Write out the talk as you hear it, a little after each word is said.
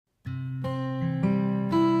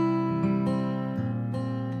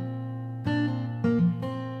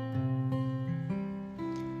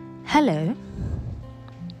Hello.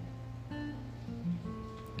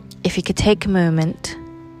 If you could take a moment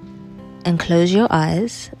and close your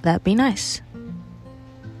eyes, that'd be nice.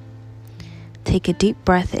 Take a deep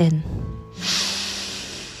breath in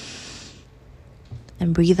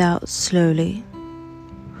and breathe out slowly.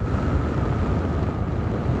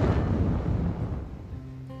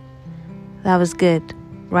 That was good,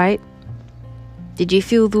 right? Did you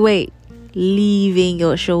feel the weight leaving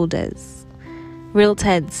your shoulders? Real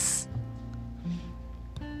tense.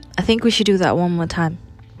 I think we should do that one more time.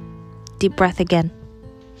 Deep breath again.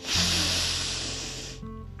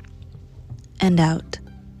 And out.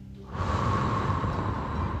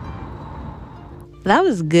 That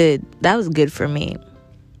was good. That was good for me.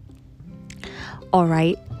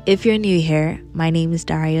 Alright, if you're new here, my name is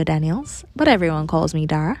Dario Daniels, but everyone calls me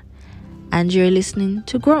Dara. And you're listening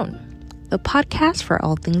to Grown, the podcast for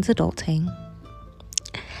all things adulting.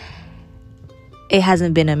 It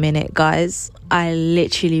hasn't been a minute, guys. I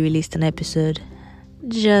literally released an episode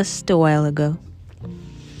just a while ago.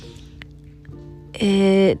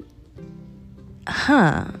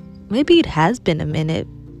 Maybe it has been a minute.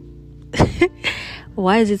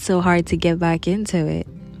 Why is it so hard to get back into it?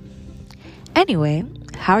 Anyway,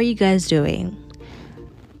 how are you guys doing?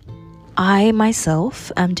 I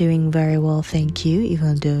myself am doing very well, thank you,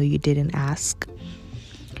 even though you didn't ask.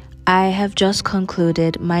 I have just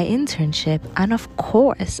concluded my internship, and of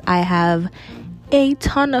course, I have a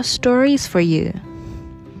ton of stories for you.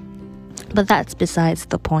 But that's besides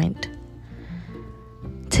the point.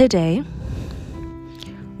 Today,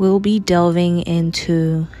 we'll be delving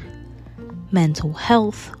into mental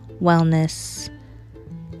health, wellness,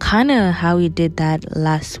 kind of how we did that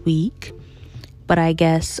last week, but I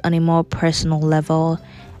guess on a more personal level,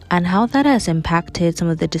 and how that has impacted some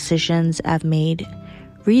of the decisions I've made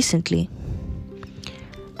recently.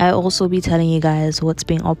 I'll also be telling you guys what's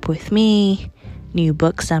been up with me, new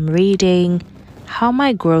books I'm reading, how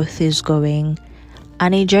my growth is going,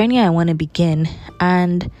 and a journey I want to begin.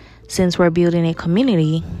 And since we're building a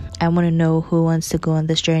community, I want to know who wants to go on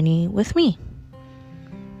this journey with me.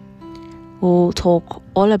 We'll talk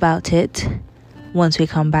all about it once we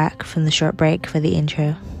come back from the short break for the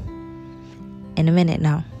intro. In a minute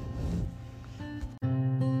now.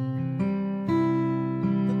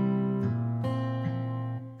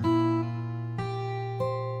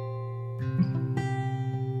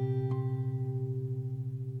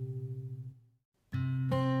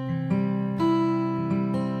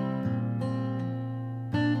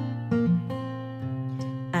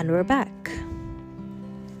 And we're back.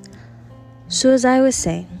 So as I was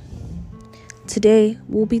saying, today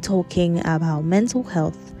we'll be talking about mental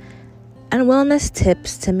health and wellness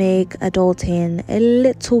tips to make adulting a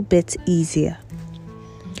little bit easier.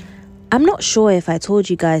 I'm not sure if I told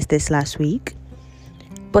you guys this last week,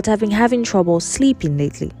 but I've been having trouble sleeping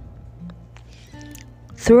lately.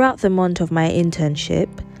 Throughout the month of my internship,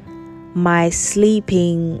 my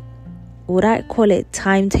sleeping, what I call it,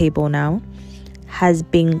 timetable now, has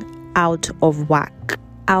been out of whack,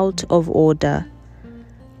 out of order.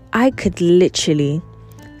 I could literally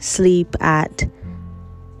sleep at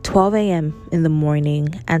 12 a.m. in the morning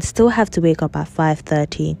and still have to wake up at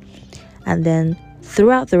 5:30. And then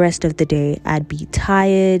throughout the rest of the day, I'd be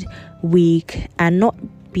tired, weak, and not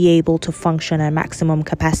be able to function at maximum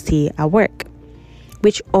capacity at work,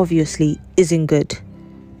 which obviously isn't good.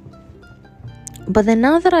 But then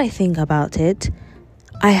now that I think about it,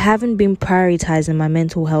 I haven't been prioritizing my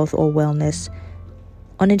mental health or wellness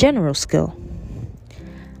on a general scale.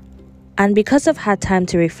 And because I've had time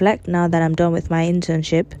to reflect now that I'm done with my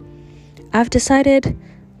internship, I've decided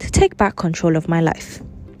to take back control of my life.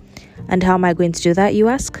 And how am I going to do that, you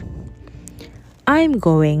ask? I'm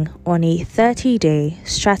going on a 30-day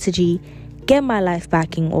strategy, get my life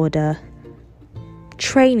back in order,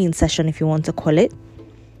 training session if you want to call it.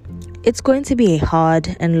 It's going to be a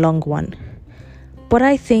hard and long one. But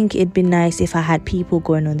I think it'd be nice if I had people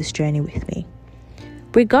going on this journey with me.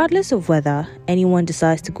 Regardless of whether anyone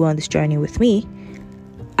decides to go on this journey with me,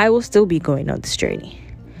 I will still be going on this journey.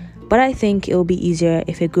 But I think it'll be easier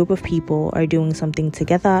if a group of people are doing something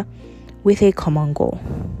together with a common goal.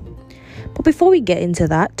 But before we get into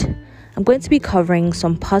that, I'm going to be covering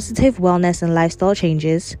some positive wellness and lifestyle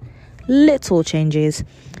changes, little changes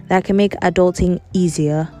that can make adulting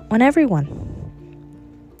easier on everyone.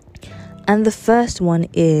 And the first one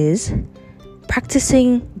is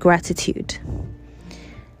practicing gratitude.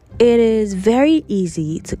 It is very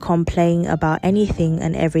easy to complain about anything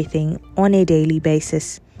and everything on a daily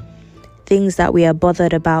basis. Things that we are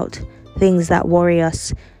bothered about, things that worry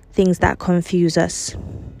us, things that confuse us.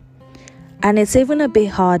 And it's even a bit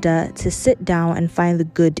harder to sit down and find the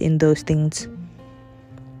good in those things.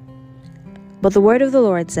 But the word of the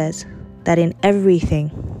Lord says that in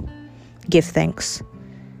everything, give thanks.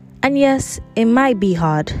 And yes, it might be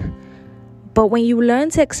hard, but when you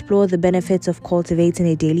learn to explore the benefits of cultivating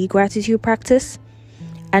a daily gratitude practice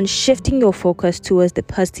and shifting your focus towards the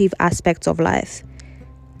positive aspects of life,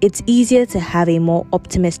 it's easier to have a more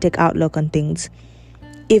optimistic outlook on things,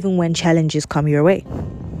 even when challenges come your way.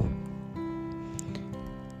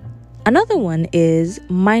 Another one is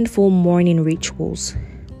mindful morning rituals.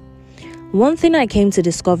 One thing I came to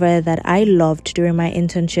discover that I loved during my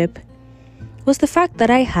internship was the fact that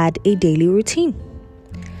I had a daily routine.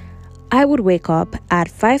 I would wake up at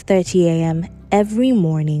 5:30 a.m. every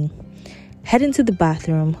morning, head into the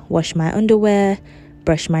bathroom, wash my underwear,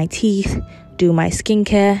 brush my teeth, do my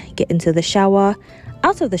skincare, get into the shower.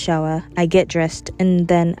 Out of the shower, I get dressed, and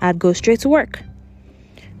then I'd go straight to work.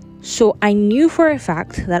 So I knew for a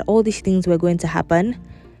fact that all these things were going to happen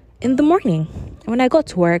in the morning. When I got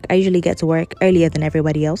to work, I usually get to work earlier than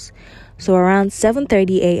everybody else. So around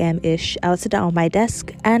 7:30 a.m.-ish, I would sit down on my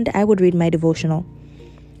desk and I would read my devotional.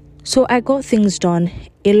 So I got things done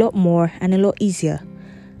a lot more and a lot easier.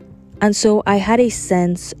 And so I had a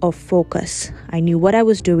sense of focus. I knew what I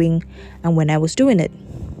was doing and when I was doing it.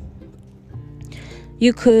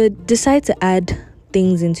 You could decide to add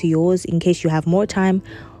things into yours in case you have more time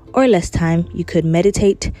or less time. You could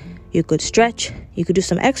meditate, you could stretch, you could do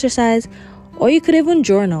some exercise, or you could even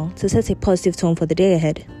journal to set a positive tone for the day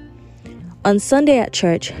ahead. On Sunday at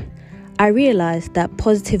church, I realized that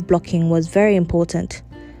positive blocking was very important.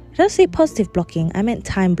 Did I say positive blocking? I meant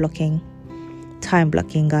time blocking. Time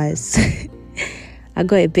blocking, guys. I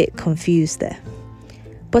got a bit confused there.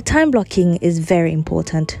 But time blocking is very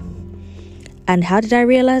important. And how did I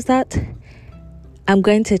realize that? I'm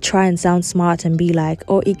going to try and sound smart and be like,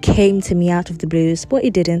 oh, it came to me out of the blues, but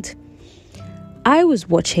it didn't. I was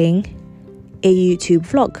watching a YouTube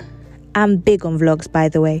vlog. I'm big on vlogs, by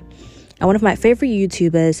the way. And one of my favorite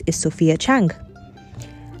YouTubers is Sophia Chang.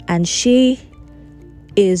 And she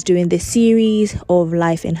is doing this series of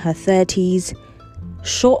life in her 30s,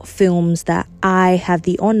 short films that I have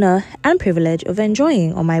the honor and privilege of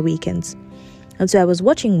enjoying on my weekends. And so I was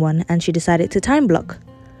watching one and she decided to time block.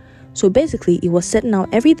 So basically it was setting out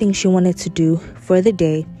everything she wanted to do for the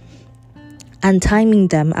day and timing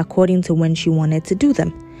them according to when she wanted to do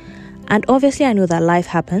them. And obviously I know that life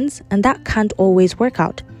happens and that can't always work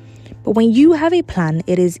out. But when you have a plan,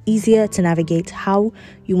 it is easier to navigate how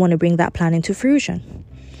you want to bring that plan into fruition.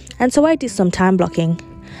 And so I did some time blocking.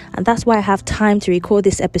 And that's why I have time to record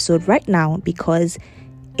this episode right now, because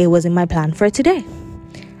it was in my plan for today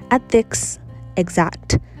at this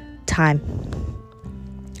exact time.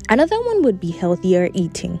 Another one would be healthier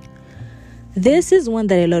eating. This is one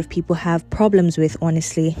that a lot of people have problems with,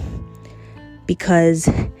 honestly, because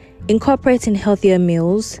incorporating healthier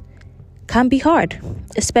meals can be hard,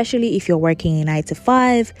 especially if you're working a 9 to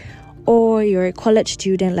 5, or you're a college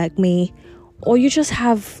student like me, or you just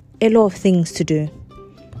have a lot of things to do.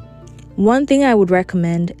 One thing I would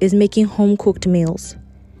recommend is making home-cooked meals.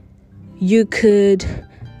 You could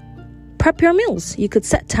prep your meals. You could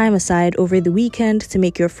set time aside over the weekend to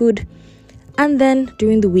make your food, and then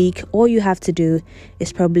during the week, all you have to do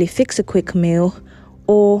is probably fix a quick meal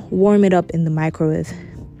or warm it up in the microwave.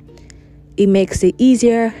 It makes it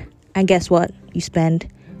easier, and guess what? You spend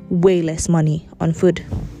way less money on food.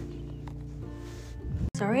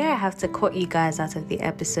 Sorry I have to cut you guys out of the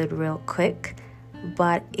episode real quick,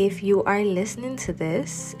 but if you are listening to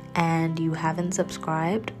this and you haven't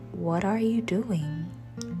subscribed, what are you doing?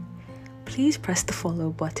 Please press the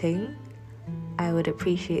follow button. I would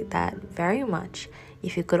appreciate that very much.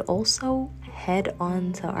 If you could also head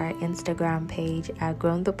on to our Instagram page at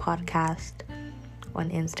Grown the Podcast on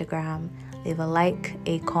Instagram. Leave a like,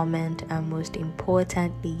 a comment, and most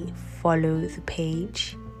importantly, follow the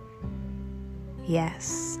page.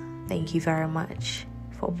 Yes, thank you very much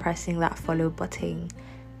for pressing that follow button.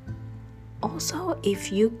 Also,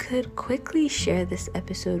 if you could quickly share this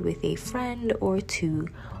episode with a friend or two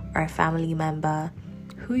or a family member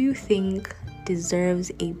who you think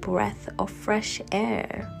deserves a breath of fresh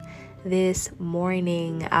air this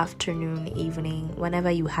morning, afternoon, evening, whenever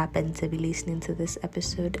you happen to be listening to this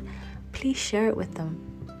episode, please share it with them.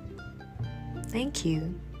 Thank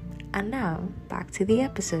you. And now, back to the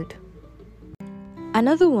episode.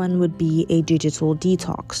 Another one would be a digital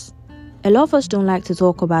detox. A lot of us don't like to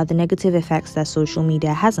talk about the negative effects that social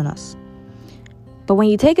media has on us. But when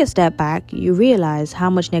you take a step back, you realize how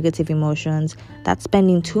much negative emotions that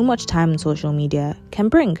spending too much time on social media can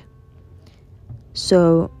bring.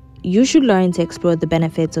 So you should learn to explore the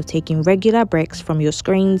benefits of taking regular breaks from your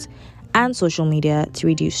screens and social media to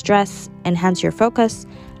reduce stress, enhance your focus,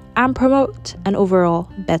 and promote an overall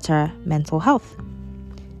better mental health.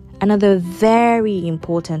 Another very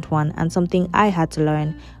important one, and something I had to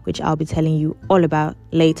learn, which I'll be telling you all about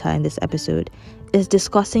later in this episode, is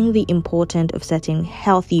discussing the importance of setting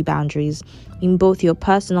healthy boundaries in both your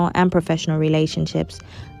personal and professional relationships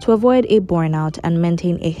to avoid a burnout and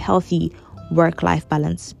maintain a healthy work-life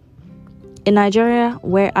balance. In Nigeria,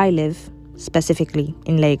 where I live, specifically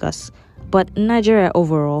in Lagos, but Nigeria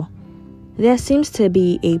overall, there seems to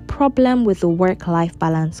be a problem with the work-life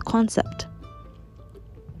balance concept,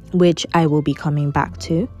 which I will be coming back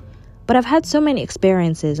to. But I've had so many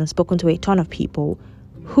experiences and spoken to a ton of people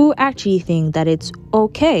who actually think that it's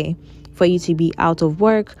okay for you to be out of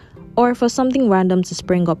work or for something random to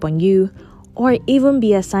spring up on you or even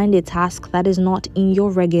be assigned a task that is not in your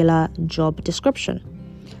regular job description.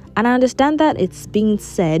 And I understand that it's being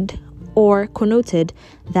said or connoted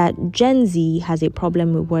that Gen Z has a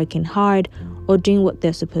problem with working hard or doing what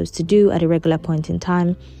they're supposed to do at a regular point in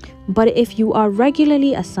time. But if you are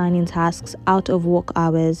regularly assigning tasks out of work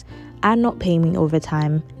hours and not paying me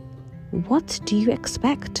overtime, what do you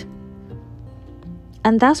expect?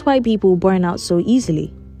 And that's why people burn out so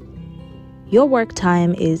easily. Your work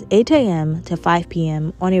time is 8 a.m. to 5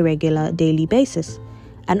 p.m. on a regular daily basis.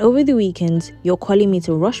 And over the weekends, you're calling me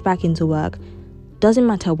to rush back into work. Doesn't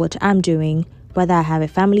matter what I'm doing, whether I have a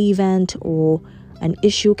family event or an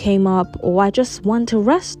issue came up or I just want to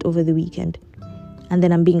rest over the weekend. And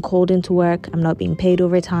then I'm being called into work, I'm not being paid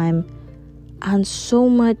overtime, and so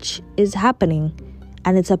much is happening,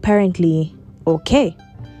 and it's apparently okay.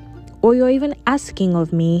 Or you're even asking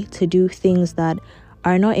of me to do things that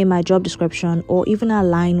are not in my job description or even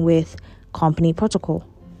align with company protocol.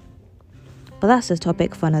 But that's a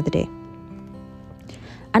topic for another day.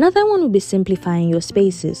 Another one would be simplifying your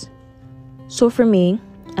spaces. So for me,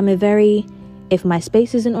 I'm if my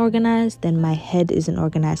space isn't organized, then my head isn't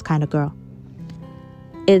organized kind of girl.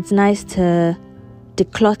 It's nice to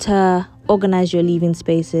declutter, organize your living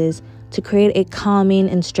spaces to create a calming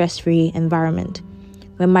and stress-free environment.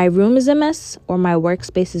 When my room is a mess or my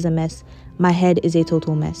workspace is a mess, my head is a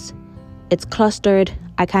total mess. It's clustered,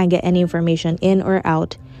 I can't get any information in or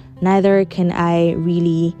out, neither can I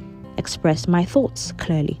really express my thoughts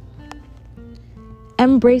clearly.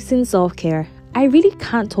 Embracing self-care. I really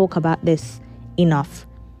can't talk about this enough.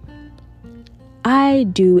 I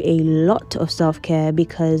do a lot of self-care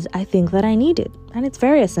because I think that I need it, and it's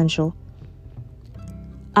very essential.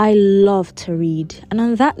 I love to read, and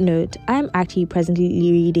on that note, I'm actually presently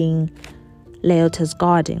reading Leota's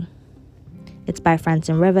Garden. It's by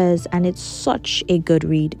Francine Rivers, and it's such a good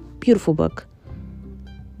read. Beautiful book.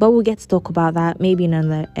 But we'll get to talk about that maybe in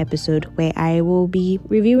another episode where I will be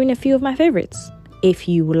reviewing a few of my favorites, if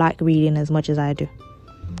you like reading as much as I do.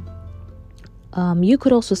 You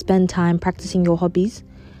could also spend time practicing your hobbies,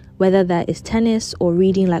 whether that is tennis or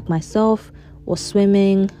reading like myself, or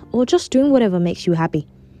swimming, or just doing whatever makes you happy.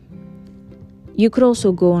 You could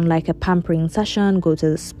also go on like a pampering session, go to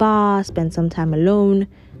the spa, spend some time alone,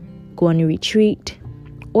 go on a retreat,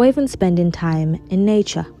 or even spending time in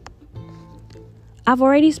nature. I've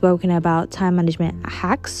already spoken about time management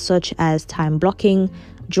hacks such as time blocking,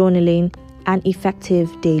 journaling, and effective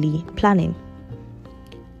daily planning.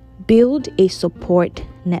 Build a support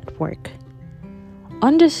network.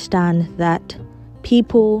 Understand that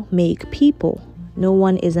people make people. No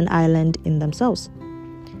one is an island in themselves.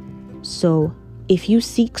 So, if you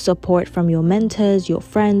seek support from your mentors, your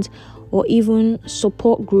friends, or even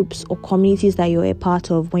support groups or communities that you're a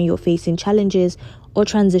part of when you're facing challenges or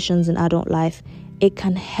transitions in adult life, it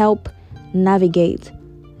can help navigate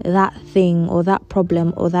that thing or that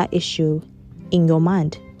problem or that issue in your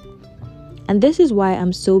mind. And this is why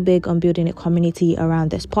I'm so big on building a community around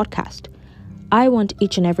this podcast. I want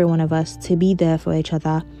each and every one of us to be there for each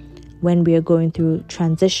other when we are going through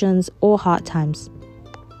transitions or hard times.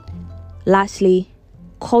 Lastly,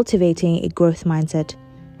 cultivating a growth mindset.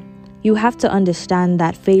 You have to understand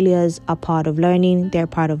that failures are part of learning, they're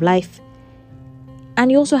part of life.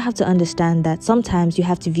 And you also have to understand that sometimes you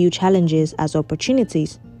have to view challenges as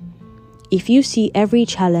opportunities. If you see every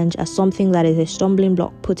challenge as something that is a stumbling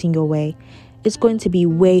block put in your way, it's going to be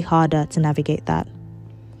way harder to navigate that.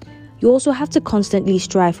 You also have to constantly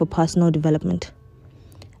strive for personal development.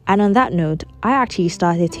 And on that note, I actually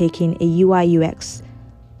started taking a UI UX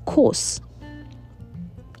course.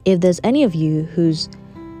 If there's any of you who's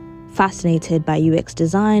fascinated by UX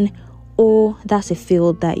design, or that's a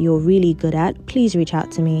field that you're really good at, please reach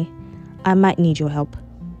out to me. I might need your help.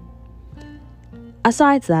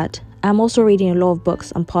 Aside that, I'm also reading a lot of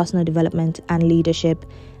books on personal development and leadership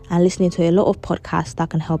and listening to a lot of podcasts that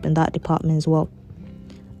can help in that department as well.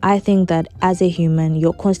 I think that as a human,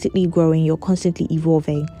 you're constantly growing, you're constantly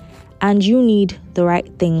evolving, and you need the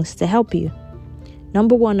right things to help you.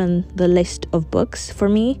 Number one on the list of books for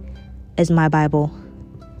me is my Bible.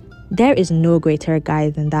 There is no greater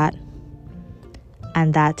guide than that,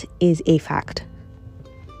 and that is a fact.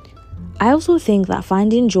 I also think that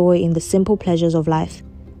finding joy in the simple pleasures of life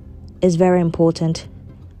is very important.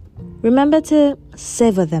 Remember to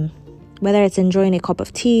savor them, whether it's enjoying a cup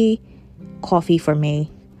of tea, coffee for me,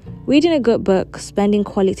 reading a good book, spending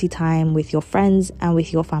quality time with your friends and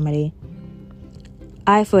with your family.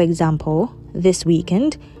 I, for example, this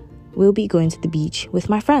weekend, will be going to the beach with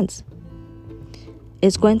my friends.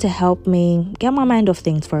 It's going to help me get my mind off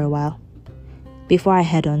things for a while before I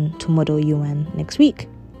head on to Model UN next week.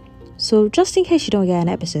 So just in case you don't get an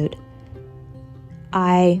episode,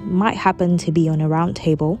 I might happen to be on a round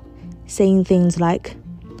table saying things like,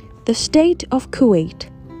 the state of Kuwait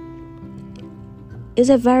is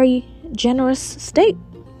a very generous state.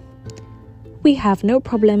 We have no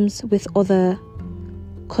problems with other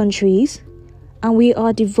countries, and we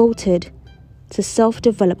are devoted to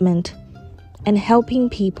self-development and helping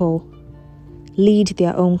people lead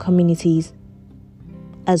their own communities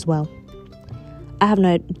as well. I have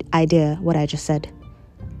no idea what I just said,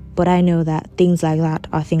 but I know that things like that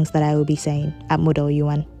are things that I will be saying at Model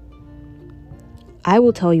UN. I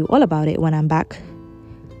will tell you all about it when I'm back,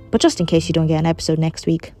 but just in case you don't get an episode next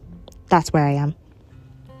week, that's where I am.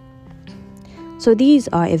 So these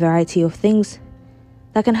are a variety of things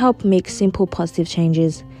that can help make simple positive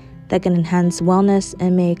changes that can enhance wellness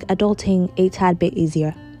and make adulting a tad bit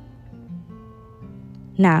easier.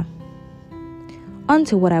 Now, on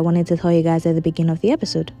to what I wanted to tell you guys at the beginning of the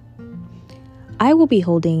episode. I will be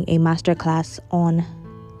holding a masterclass on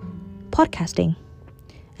podcasting,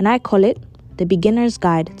 and I call it The Beginner's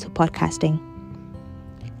Guide to Podcasting.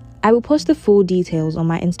 I will post the full details on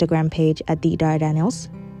my Instagram page at @DeDaraDaniels.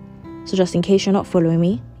 So just in case you're not following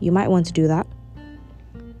me, you might want to do that.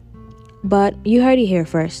 But you heard it here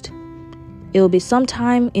first. It will be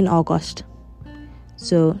sometime in August.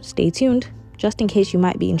 So stay tuned, just in case you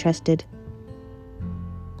might be interested.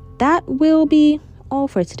 That will be all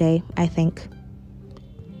for today, I think.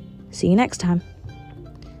 See you next time.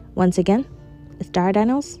 Once again, it's Dara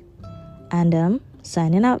Daniels, and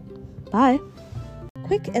signing out. Bye.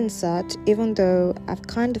 Quick insert, even though I've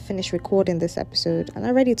kind of finished recording this episode and I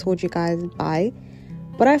already told you guys bye,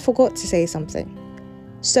 but I forgot to say something.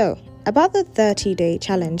 So, about the 30-day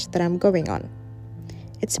challenge that I'm going on.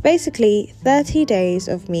 It's basically 30 days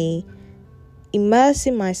of me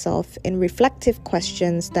immersing myself in reflective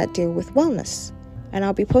questions that deal with wellness, and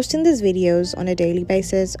I'll be posting these videos on a daily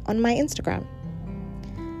basis on my Instagram.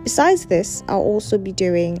 Besides this, I'll also be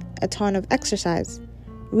doing a ton of exercise,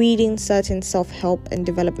 reading certain self-help and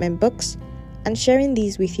development books, and sharing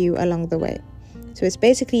these with you along the way. So it's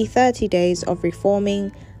basically 30 days of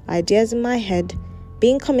reforming ideas in my head,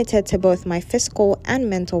 being committed to both my physical and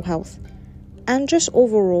mental health, and just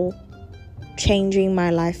overall changing my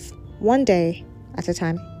life one day at a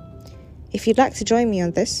time. If you'd like to join me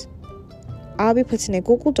on this, I'll be putting a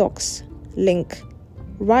Google Docs link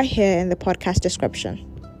right here in the podcast description,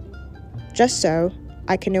 just so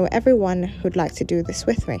I can know everyone who'd like to do this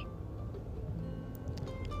with me.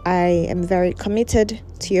 I am very committed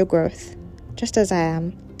to your growth, just as I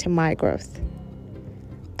am to my growth.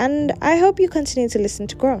 And I hope you continue to listen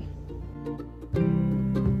to grow.